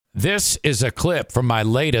This is a clip from my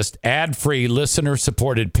latest ad-free,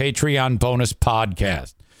 listener-supported Patreon bonus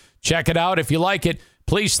podcast. Check it out. If you like it,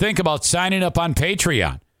 please think about signing up on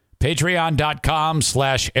Patreon.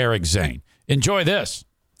 Patreon.com/Eric Zane. Enjoy this.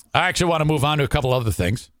 I actually want to move on to a couple other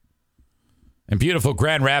things. In beautiful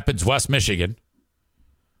Grand Rapids, West Michigan,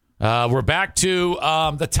 we're back to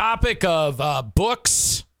the topic of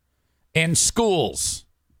books in schools.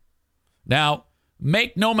 Now,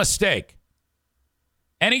 make no mistake.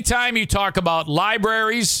 Anytime you talk about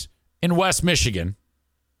libraries in West Michigan,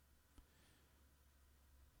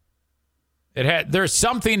 there's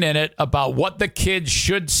something in it about what the kids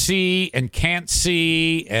should see and can't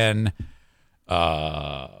see, and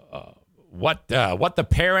what the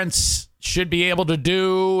parents should be able to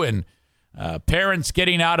do, and parents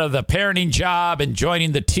getting out of the parenting job and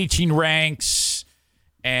joining the teaching ranks,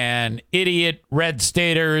 and idiot red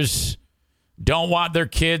staters don't want their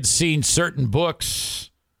kids seeing certain books.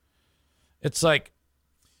 It's like,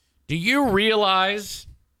 do you realize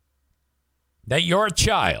that your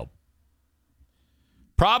child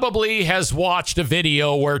probably has watched a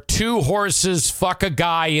video where two horses fuck a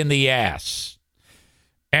guy in the ass?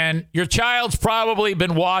 And your child's probably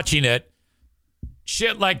been watching it,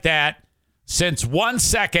 shit like that, since 1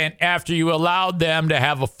 second after you allowed them to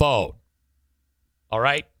have a phone. All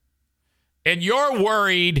right? And you're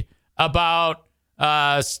worried about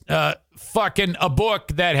fucking a book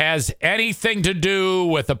that has anything to do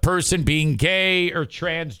with a person being gay or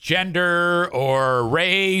transgender or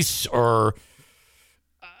race, or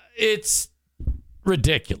it's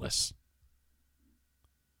ridiculous.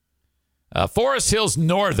 Forest Hills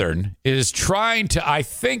Northern is trying to, I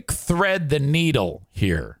think, thread the needle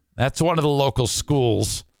here. That's one of the local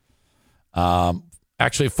schools.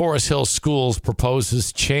 Actually, Forest Hills Schools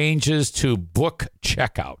proposes changes to book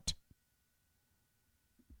checkout.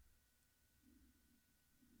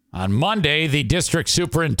 On Monday, the district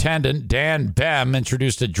superintendent, Dan Bem,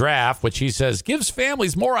 introduced a draft which he says gives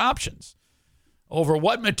families more options over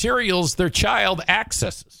what materials their child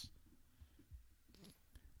accesses.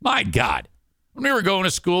 My God. When we were going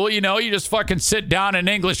to school, you just fucking sit down in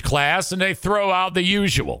English class and they throw out the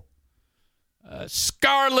usual.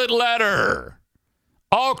 Scarlet Letter,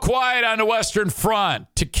 All Quiet on the Western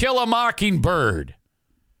Front, To Kill a Mockingbird,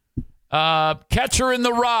 Catcher in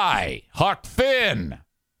the Rye, Huck Finn.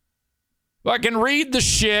 I can read the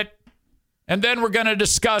shit, and then we're going to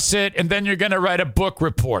discuss it, and then you're going to write a book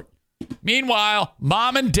report. Meanwhile,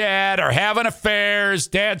 mom and dad are having affairs,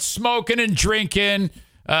 dad's smoking and drinking,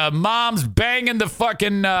 mom's banging the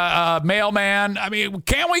fucking mailman. I mean,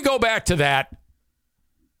 can't we go back to that?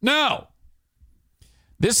 No.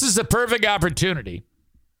 This is a perfect opportunity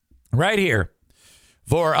right here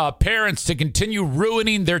for parents to continue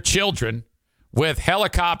ruining their children with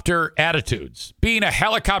helicopter attitudes. Being a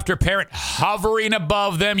helicopter parent, hovering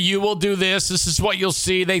above them, you will do this. This is what you'll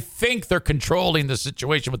see. They think they're controlling the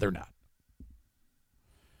situation, but they're not.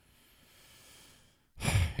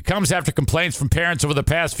 It comes after complaints from parents over the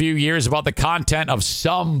past few years about the content of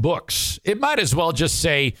some books. It might as well just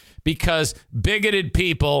say because bigoted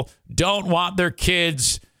people don't want their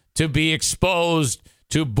kids to be exposed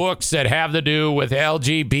to books that have to do with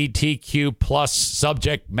LGBTQ plus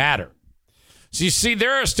subject matter. So you see,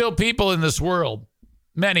 there are still people in this world,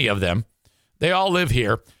 many of them, they all live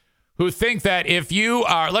here, who think that if you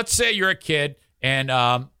are, let's say you're a kid and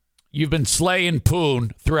you've been slaying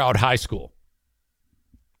poon throughout high school.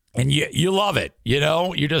 And you love it, you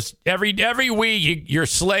just every week you're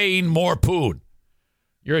slaying more poon.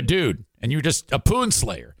 You're a dude and you're just a poon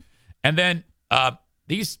slayer. And then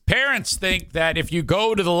these parents think that if you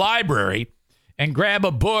go to the library and grab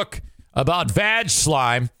a book about vag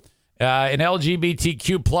slime, an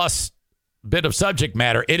LGBTQ plus bit of subject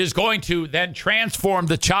matter, it is going to then transform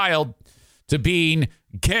the child to being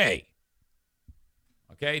gay.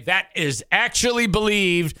 Okay, that is actually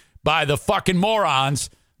believed by the fucking morons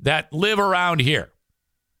that live around here.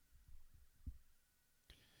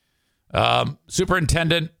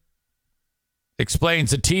 Superintendent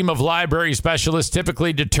explains a team of library specialists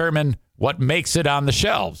typically determine what makes it on the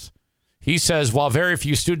shelves. He says while very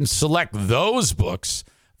few students select those books,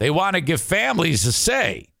 they want to give families a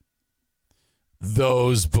say.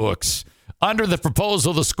 Those books. Under the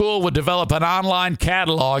proposal, the school would develop an online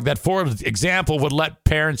catalog that, for example, would let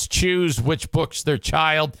parents choose which books their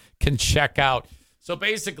child can check out. So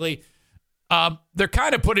basically, they're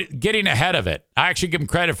kind of getting ahead of it. I actually give them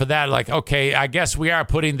credit for that. Like, okay, I guess we are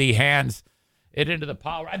putting it into the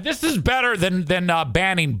power. And this is better than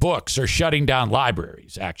banning books or shutting down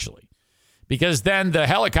libraries, actually. Because then the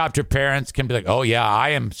helicopter parents can be like, oh, yeah, I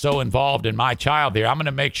am so involved in my child here. I'm going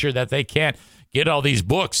to make sure that they can't get all these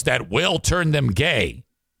books that will turn them gay.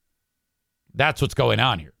 That's what's going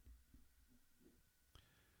on here.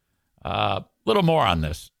 A little more on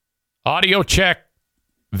this. Audio check,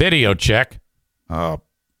 video check. Wait a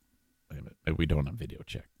minute. We don't have video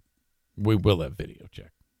check. We will have video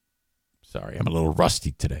check. Sorry, I'm a little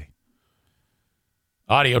rusty today.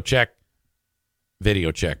 Audio check,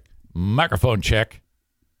 video check, microphone check,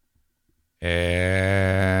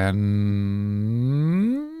 and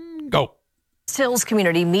go. Hills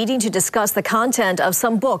community meeting to discuss the content of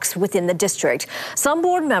some books within the district. Some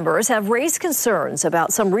board members have raised concerns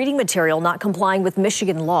about some reading material not complying with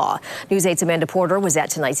Michigan law. News 8's Amanda Porter was at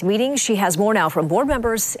tonight's meeting. She has more now from board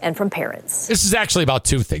members and from parents. This is actually about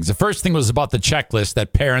two things. The first thing was about the checklist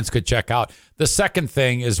that parents could check out. The second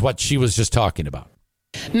thing is what she was just talking about.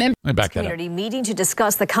 Community meeting to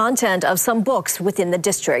discuss the content of some books within the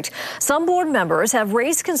district. Some board members have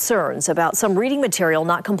raised concerns about some reading material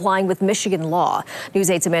not complying with Michigan law. News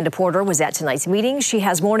 8's Amanda Porter was at tonight's meeting. She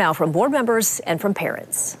has more now from board members and from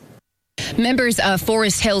parents. Members of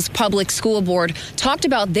Forest Hills Public School Board talked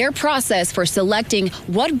about their process for selecting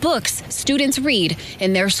what books students read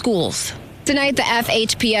in their schools. Tonight, the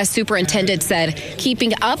FHPS superintendent said keeping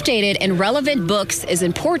updated and relevant books is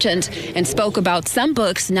important and spoke about some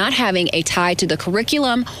books not having a tie to the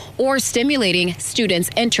curriculum or stimulating students'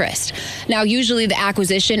 interest. Now, usually the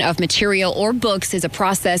acquisition of material or books is a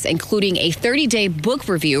process including a 30-day book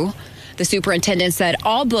review. The superintendent said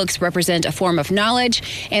all books represent a form of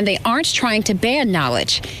knowledge and they aren't trying to ban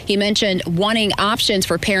knowledge. He mentioned wanting options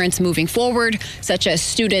for parents moving forward, such as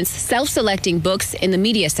students self-selecting books in the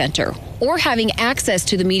media center or having access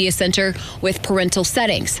to the media center with parental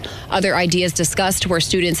settings. Other ideas discussed were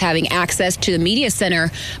students having access to the media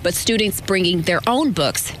center, but students bringing their own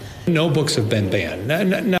books. No books have been banned.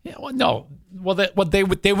 No. Yeah, well,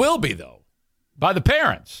 they will be, though, by the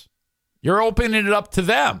parents. You're opening it up to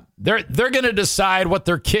them. They're going to decide what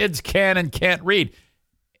their kids can and can't read.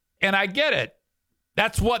 And I get it.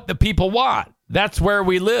 That's what the people want. That's where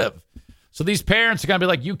we live. So these parents are going to be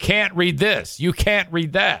like, you can't read this. You can't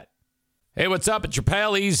read that. Hey, what's up? It's your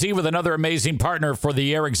pal Easy with another amazing partner for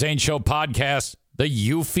the Eric Zane Show podcast, the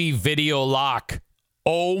Eufy Video Lock.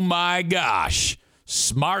 Oh, my gosh.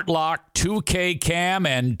 Smart Lock, 2K cam,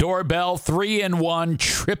 and doorbell, 3-in-1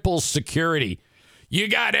 triple security. You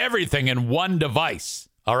got everything in one device,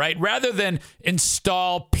 all right? Rather than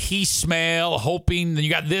install piecemeal, hoping that you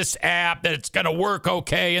got this app, that it's going to work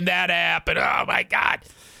okay, and that app, and oh, my God.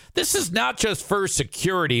 This is not just for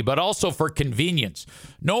security, but also for convenience.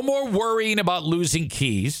 No more worrying about losing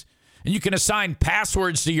keys, and you can assign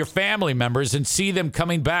passwords to your family members and see them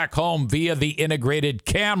coming back home via the integrated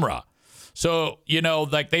camera. So,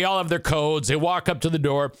 like they all have their codes. They walk up to the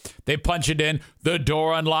door. They punch it in. The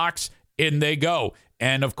door unlocks. In they go.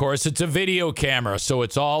 And, of course, it's a video camera, so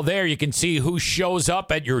it's all there. You can see who shows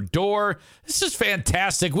up at your door. This is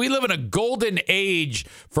fantastic. We live in a golden age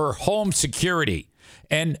for home security.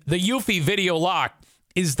 And the Eufy Video Lock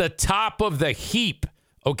is the top of the heap,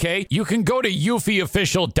 okay? You can go to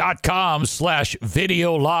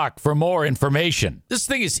eufyofficial.com/video lock for more information. This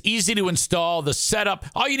thing is easy to install. The setup,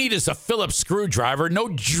 all you need is a Phillips screwdriver, no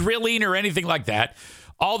drilling or anything like that.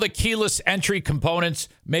 All the keyless entry components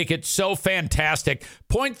make it so fantastic.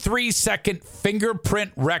 0.3-second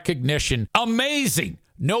fingerprint recognition. Amazing.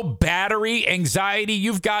 No battery anxiety.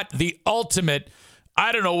 You've got the ultimate,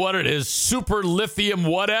 I don't know what it is, super lithium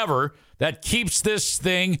whatever that keeps this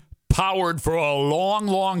thing powered for a long,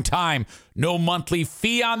 long time. No monthly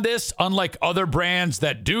fee on this, unlike other brands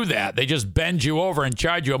that do that. They just bend you over and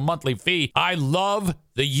charge you a monthly fee. I love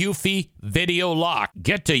the Eufy Video Lock.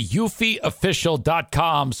 Get to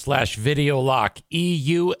eufyofficial.com/video lock.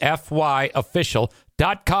 EUFY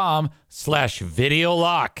official.com/video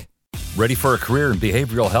lock. Ready for a career in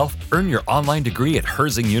behavioral health? Earn your online degree at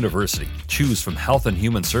Herzing University. Choose from health and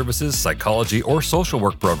human services, psychology, or social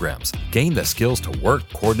work programs. Gain the skills to work,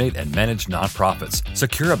 coordinate, and manage nonprofits.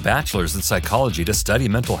 Secure a bachelor's in psychology to study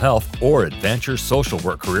mental health, or advance your social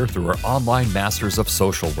work career through our online Masters of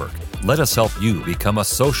Social Work. Let us help you become a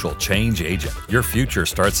social change agent. Your future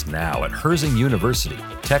starts now at Herzing University.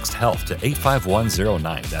 Text HEALTH to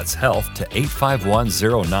 85109. That's HEALTH to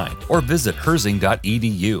 85109. Or visit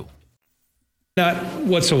herzing.edu. Not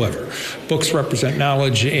whatsoever. Books represent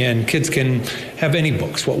knowledge, and kids can have any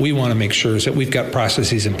books. What we want to make sure is that we've got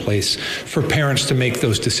processes in place for parents to make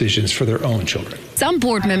those decisions for their own children. Some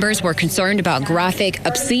board members were concerned about graphic,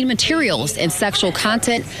 obscene materials and sexual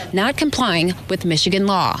content not complying with Michigan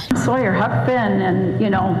law. Sawyer Huck Finn and,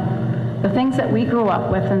 the things that we grew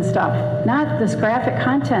up with and stuff, not this graphic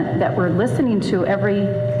content that we're listening to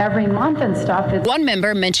every month and stuff. One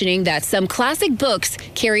member mentioning that some classic books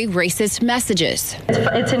carry racist messages.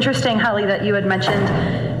 It's interesting, Holly, that you had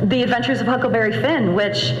mentioned The Adventures of Huckleberry Finn,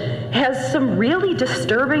 which has some really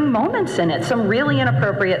disturbing moments in it, some really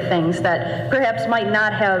inappropriate things that perhaps might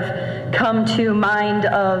not have come to mind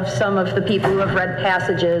of some of the people who have read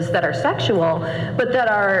passages that are sexual, but that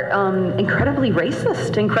are incredibly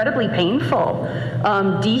racist, incredibly painful,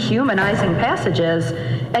 dehumanizing passages,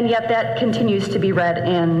 and yet that continues to be read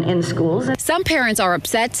in schools. Some parents are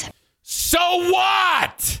upset. So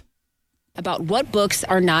what? About what books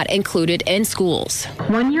are not included in schools.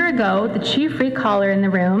 1 year ago, the chief recaller in the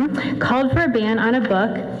room called for a ban on a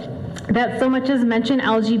book that so much as mentioned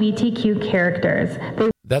LGBTQ characters.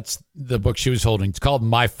 That's the book she was holding. It's called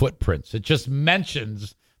My Footprints. It just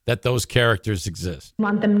mentions that those characters exist.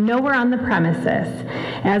 Want them nowhere on the premises.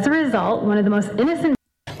 As a result, one of the most innocent...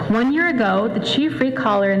 1 year ago, the chief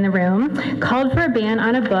recaller in the room called for a ban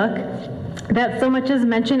on a book that so much as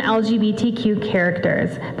mention LGBTQ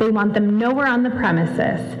characters. They want them nowhere on the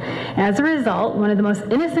premises. As a result, one of the most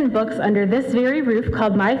innocent books under this very roof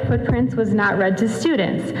called My Footprints was not read to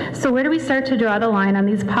students. So where do we start to draw the line on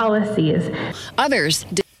these policies? Others...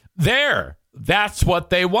 That's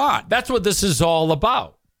what they want. That's what this is all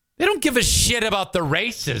about. They don't give a shit about the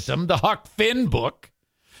racism, the Huck Finn book.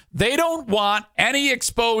 They don't want any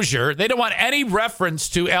exposure. They don't want any reference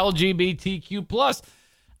to LGBTQ+.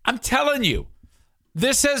 I'm telling you,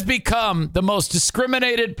 this has become the most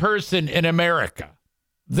discriminated person in America.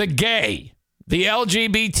 The gay, the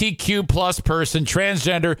LGBTQ+ person,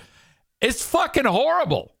 transgender. It's fucking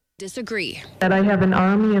horrible. Disagree. That I have an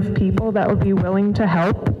army of people that would be willing to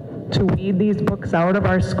help to weed these books out of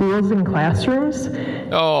our schools and classrooms.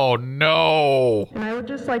 Oh, no. And I would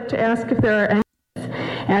just like to ask if there are any...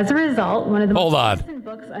 As a result, one of the most recent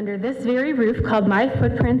books under this very roof called My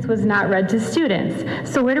Footprints was not read to students.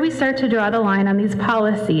 So where do we start to draw the line on these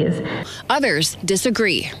policies? Others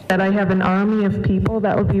disagree. That I have an army of people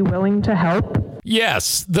that would be willing to help.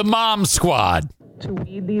 Yes, the Mom Squad. To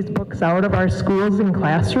weed these books out of our schools and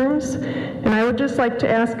classrooms. And I would just like to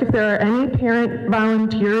ask if there are any parent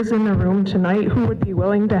volunteers in the room tonight who would be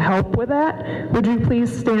willing to help with that. Would you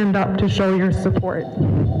please stand up to show your support?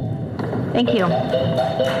 Thank you.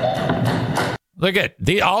 Look at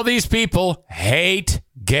all these people hate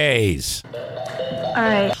gays. All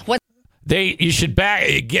right. You should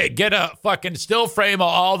get a fucking still frame of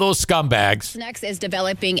all those scumbags. Next is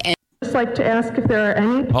developing I'd just like to ask if there are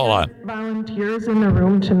any volunteers in the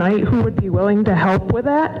room tonight who would be willing to help with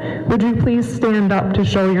that. Would you please stand up to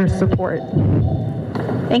show your support?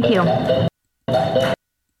 Thank you.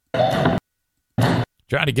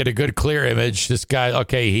 Trying to get a good, clear image. This guy,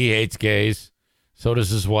 okay, he hates gays. So does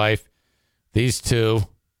his wife. These two.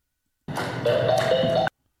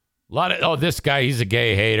 This guy, he's a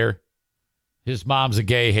gay hater. His mom's a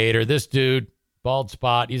gay hater. This dude, bald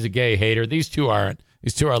spot, he's a gay hater. These two aren't.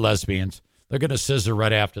 These two are lesbians. They're going to scissor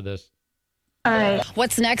right after this. All right.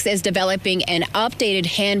 What's next is developing an updated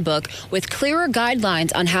handbook with clearer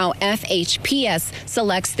guidelines on how FHPS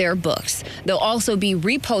selects their books. They'll also be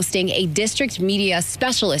reposting a district media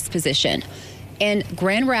specialist position in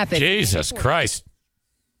Grand Rapids. Jesus Christ.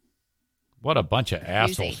 What a bunch of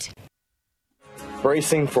assholes.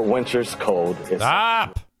 Bracing for winter's cold.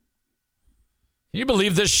 Stop. Can you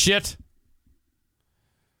believe this shit?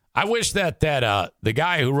 I wish that the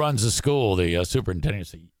guy who runs the school, the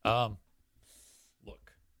superintendent,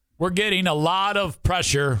 look, we're getting a lot of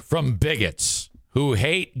pressure from bigots who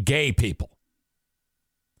hate gay people.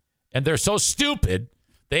 And they're so stupid,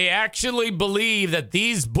 they actually believe that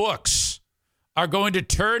these books are going to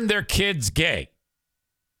turn their kids gay.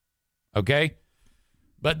 Okay?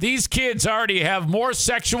 But these kids already have more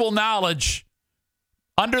sexual knowledge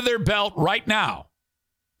under their belt right now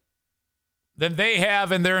than they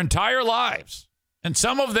have in their entire lives. And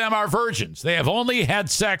some of them are virgins. They have only had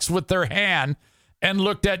sex with their hand and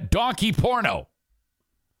looked at donkey porno.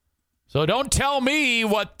 So don't tell me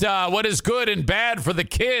what is good and bad for the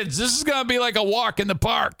kids. This is going to be like a walk in the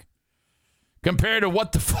park compared to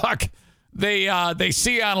what the fuck they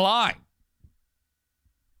see online.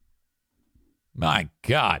 My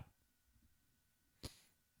God.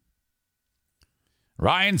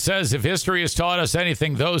 Ryan says, if history has taught us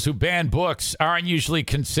anything, those who ban books aren't usually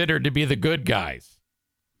considered to be the good guys.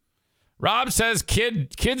 Rob says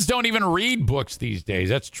kids don't even read books these days.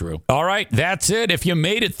 That's true. All right, that's it. If you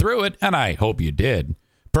made it through it, and I hope you did,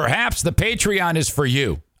 perhaps the Patreon is for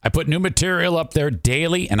you. I put new material up there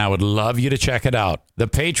daily, and I would love you to check it out. The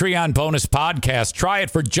Patreon bonus podcast. Try it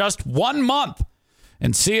for just 1 month.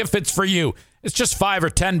 and see if it's for you. It's just $5 or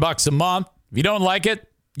 $10 a month. If you don't like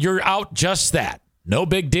it, you're out just that. No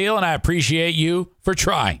big deal, and I appreciate you for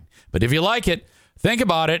trying. But if you like it, think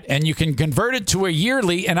about it, and you can convert it to a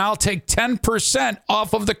yearly, and I'll take 10%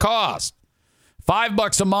 off of the cost.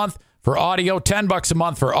 $5 a month for audio, $10 a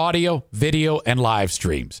month for audio, video, and live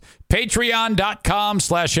streams.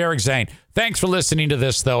 Patreon.com/Eric Zane. Thanks for listening to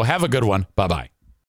this, though. Have a good one. Bye-bye.